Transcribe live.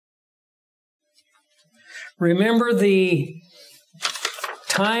Remember the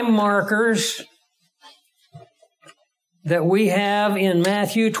time markers that we have in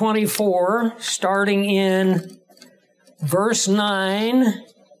Matthew 24, starting in verse 9,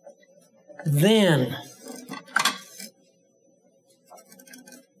 then.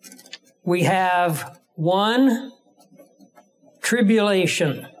 We have 1,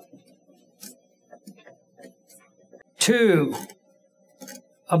 tribulation. 2,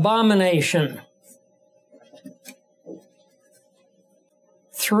 abomination.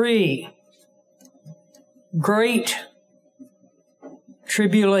 3, great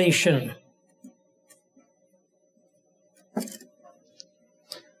tribulation.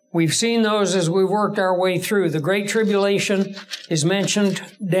 We've seen those as we worked our way through. The Great Tribulation is mentioned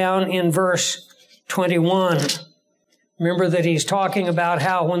down in verse 21. Remember that he's talking about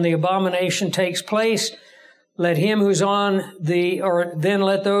how when the abomination takes place, let him who's on then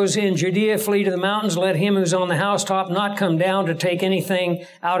let those in Judea flee to the mountains. Let him who's on the housetop not come down to take anything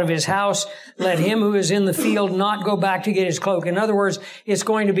out of his house. Let him who is in the field not go back to get his cloak. In other words, it's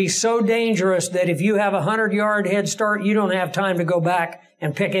going to be so dangerous that if you have a 100-yard head start, you don't have time to go back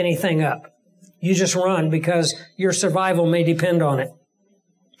and pick anything up. You just run because your survival may depend on it.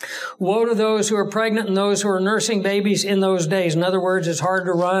 Woe to those who are pregnant and those who are nursing babies in those days. In other words, it's hard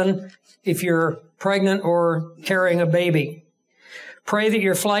to run if you're pregnant or carrying a baby. Pray that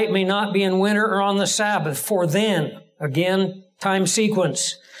your flight may not be in winter or on the Sabbath, for then, again, time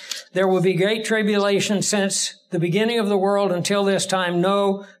sequence, there will be great tribulation since the beginning of the world until this time,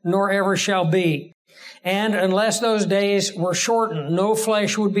 no, nor ever shall be. And unless those days were shortened, no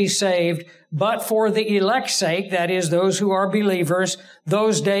flesh would be saved, but for the elect's sake, that is, those who are believers,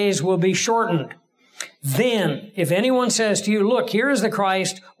 those days will be shortened. Then, if anyone says to you, look, here is the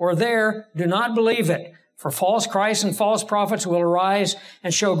Christ, or there, do not believe it. For false Christs and false prophets will arise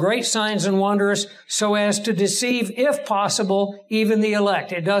and show great signs and wonders so as to deceive, if possible, even the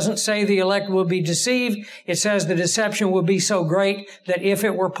elect. It doesn't say the elect will be deceived. It says the deception will be so great that if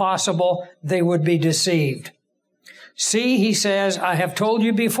it were possible, they would be deceived. See, he says, I have told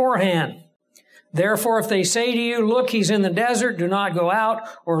you beforehand. Therefore, if they say to you, look, he's in the desert, do not go out,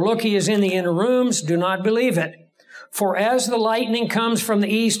 or look, he is in the inner rooms, do not believe it. For as the lightning comes from the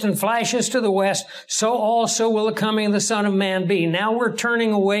east and flashes to the west, so also will the coming of the Son of Man be. Now we're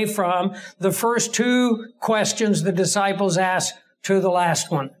turning away from the first 2 questions the disciples asked to the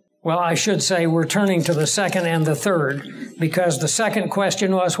last one. Well, I should say we're turning to the second and the third, because the second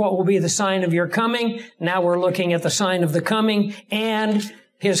question was, what will be the sign of your coming? Now we're looking at the sign of the coming, and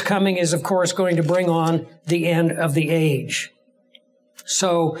his coming is, of course, going to bring on the end of the age.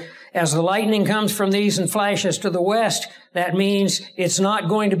 So, as the lightning comes from the east and flashes to the west, that means it's not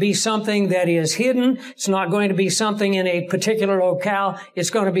going to be something that is hidden. It's not going to be something in a particular locale. It's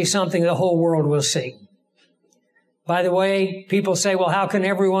going to be something the whole world will see. By the way, people say, well, how can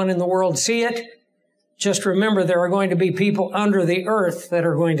everyone in the world see it? Just remember, there are going to be people under the earth that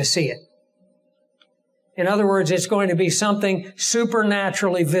are going to see it. In other words, it's going to be something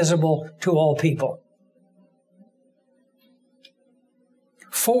supernaturally visible to all people.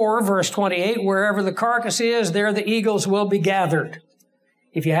 4, verse 28, wherever the carcass is, there the eagles will be gathered.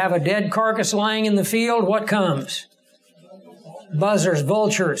 If you have a dead carcass lying in the field, what comes? Buzzards,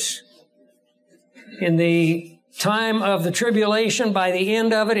 vultures. In the time of the tribulation, by the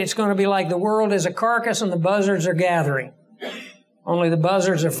end of it, it's going to be like the world is a carcass and the buzzards are gathering. Only the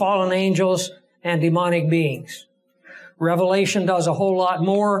buzzards are fallen angels and demonic beings. Revelation does a whole lot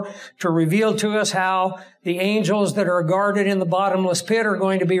more to reveal to us how the angels that are guarded in the bottomless pit are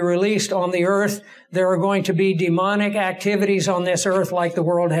going to be released on the earth. There are going to be demonic activities on this earth like the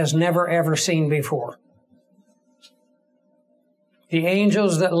world has never, ever seen before. The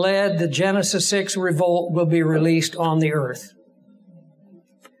angels that led the Genesis 6 revolt will be released on the earth.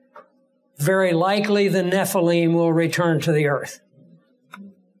 Very likely the Nephilim will return to the earth.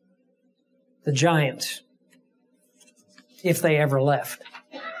 The giants, if they ever left.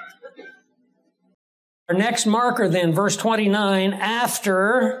 Our next marker then, verse 29,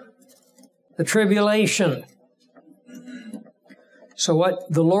 after the tribulation. So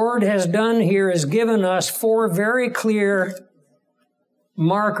what the Lord has done here is given us 4 very clear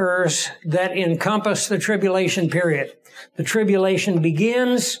markers that encompass the tribulation period. The tribulation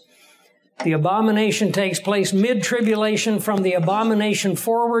begins. The abomination takes place mid-tribulation. From the abomination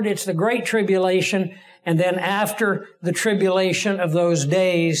forward, it's the Great Tribulation. And then after the tribulation of those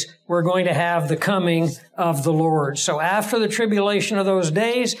days, we're going to have the coming of the Lord. So after the tribulation of those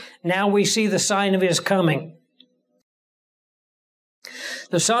days, now we see the sign of his coming.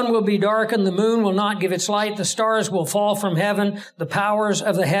 The sun will be darkened, the moon will not give its light, the stars will fall from heaven, the powers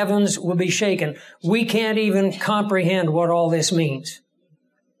of the heavens will be shaken. We can't even comprehend what all this means.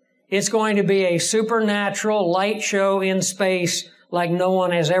 It's going to be a supernatural light show in space like no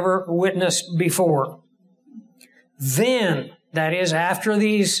one has ever witnessed before. Then, that is, after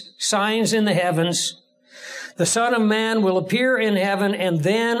these signs in the heavens, the Son of Man will appear in heaven, and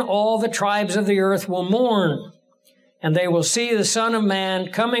then all the tribes of the earth will mourn. And they will see the Son of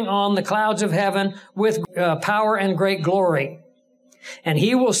Man coming on the clouds of heaven with power and great glory. And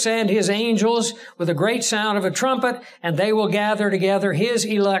he will send his angels with a great sound of a trumpet, and they will gather together his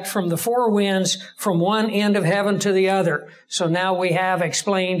elect from the four winds, from one end of heaven to the other. So now we have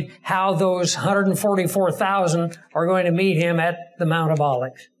explained how those 144,000 are going to meet him at the Mount of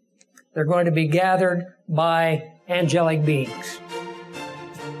Olives. They're going to be gathered by angelic beings.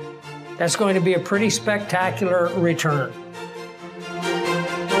 That's going to be a pretty spectacular return.